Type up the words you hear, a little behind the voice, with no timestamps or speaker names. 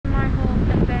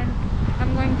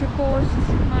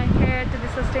post my hair to the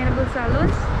sustainable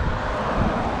salons.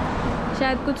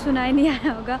 शायद कुछ सुनाई नहीं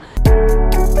आया होगा.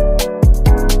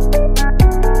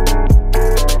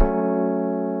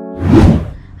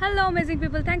 Hello amazing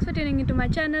people, thanks for tuning into my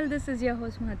channel. This is your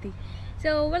host Mahati.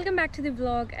 So welcome back to the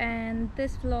vlog, and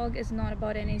this vlog is not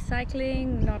about any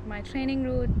cycling, not my training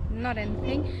route, not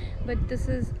anything, but this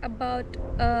is about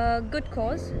a good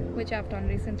cause which I've done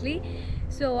recently.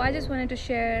 So I just wanted to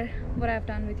share what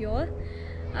I've done with you all.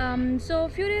 So a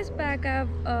few days back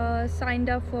I've signed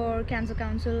up for Cancer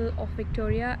Council of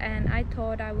Victoria, and I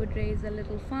thought I would raise a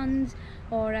little funds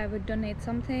or I would donate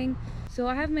something. So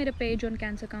I have made a page on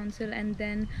Cancer Council, and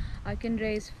then I can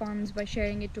raise funds by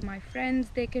sharing it to my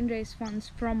friends. They can raise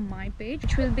funds from my page,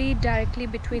 which will be directly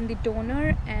between the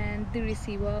donor and the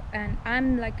receiver, and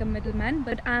I'm like a middleman,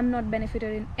 but I'm not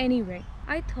benefited in any way.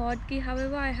 I thought कि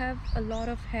however I have a lot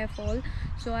of hair fall,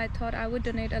 so I thought I would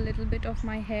donate a little bit of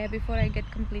my hair before I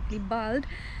get completely bald.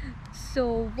 So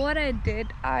what I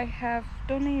did, I have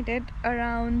donated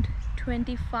around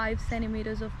 25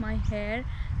 centimeters of my hair.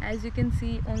 As you can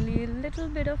see, only a little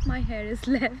bit of my hair is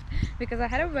left because I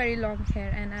had a very long hair,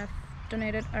 and I've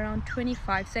donated around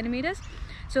 25 centimeters.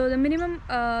 So the minimum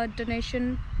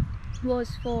donation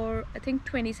was for I think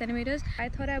 20 centimeters. I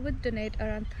thought I would donate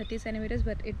around 30 centimeters,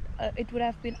 but it would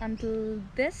have been until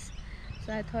this,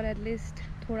 so I thought at least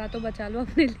thoda to bacha lo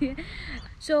apne liye.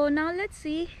 So now let's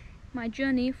see my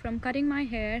journey from cutting my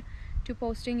hair to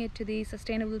posting it to the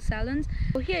sustainable salons.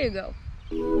 So here you go.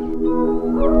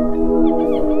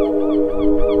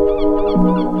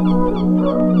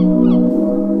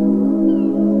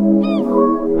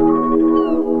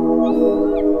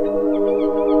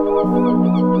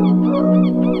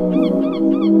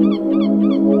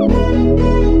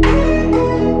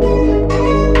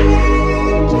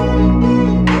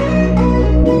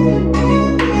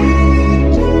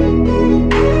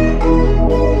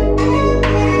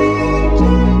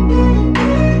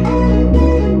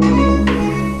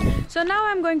 So now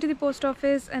I'm going to the post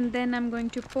office, and then I'm going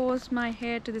to post my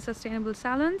hair to the sustainable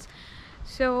salons.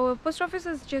 So post office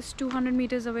is just 200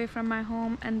 meters away from my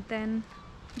home, and then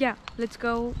yeah, let's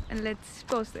go and let's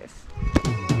post this.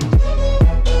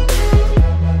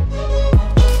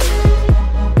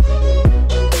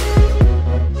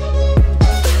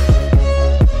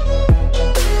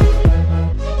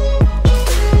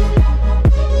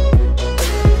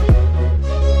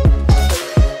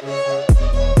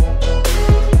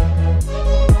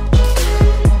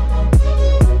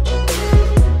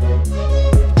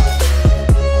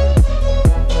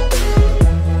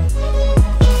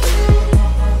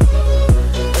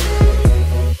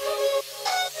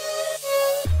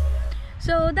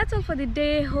 So that's all for the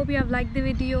day. Hope you have liked the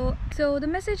video. So the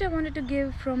message I wanted to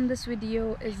give from this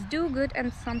video is do good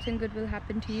and something good will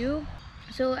happen to you.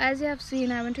 So as you have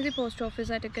seen, I went to the post office,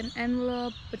 I took an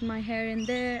envelope, put my hair in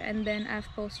there, and then I've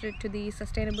posted it to the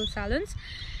sustainable salons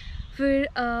where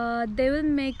they will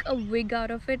make a wig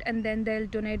out of it, and then they'll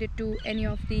donate it to any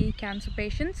of the cancer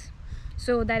patients.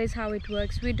 So that is how it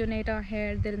works. We donate our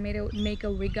hair, they'll make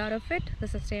a wig out of it, the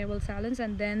sustainable salons,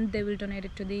 and then they will donate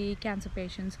it to the cancer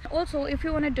patients. Also, if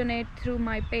you want to donate through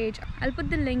my page, I'll put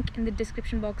the link in the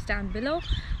description box down below.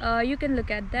 You can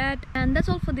look at that. And that's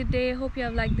all for the day. Hope you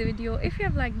have liked the video. If you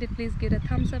have liked it, please give it a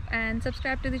thumbs up and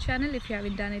subscribe to the channel if you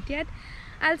haven't done it yet.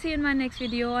 I'll see you in my next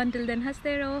video. Until then, haste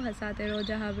raho, hasate raho,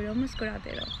 jahan bhi raho,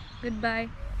 muskurate raho. Goodbye.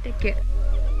 Take care.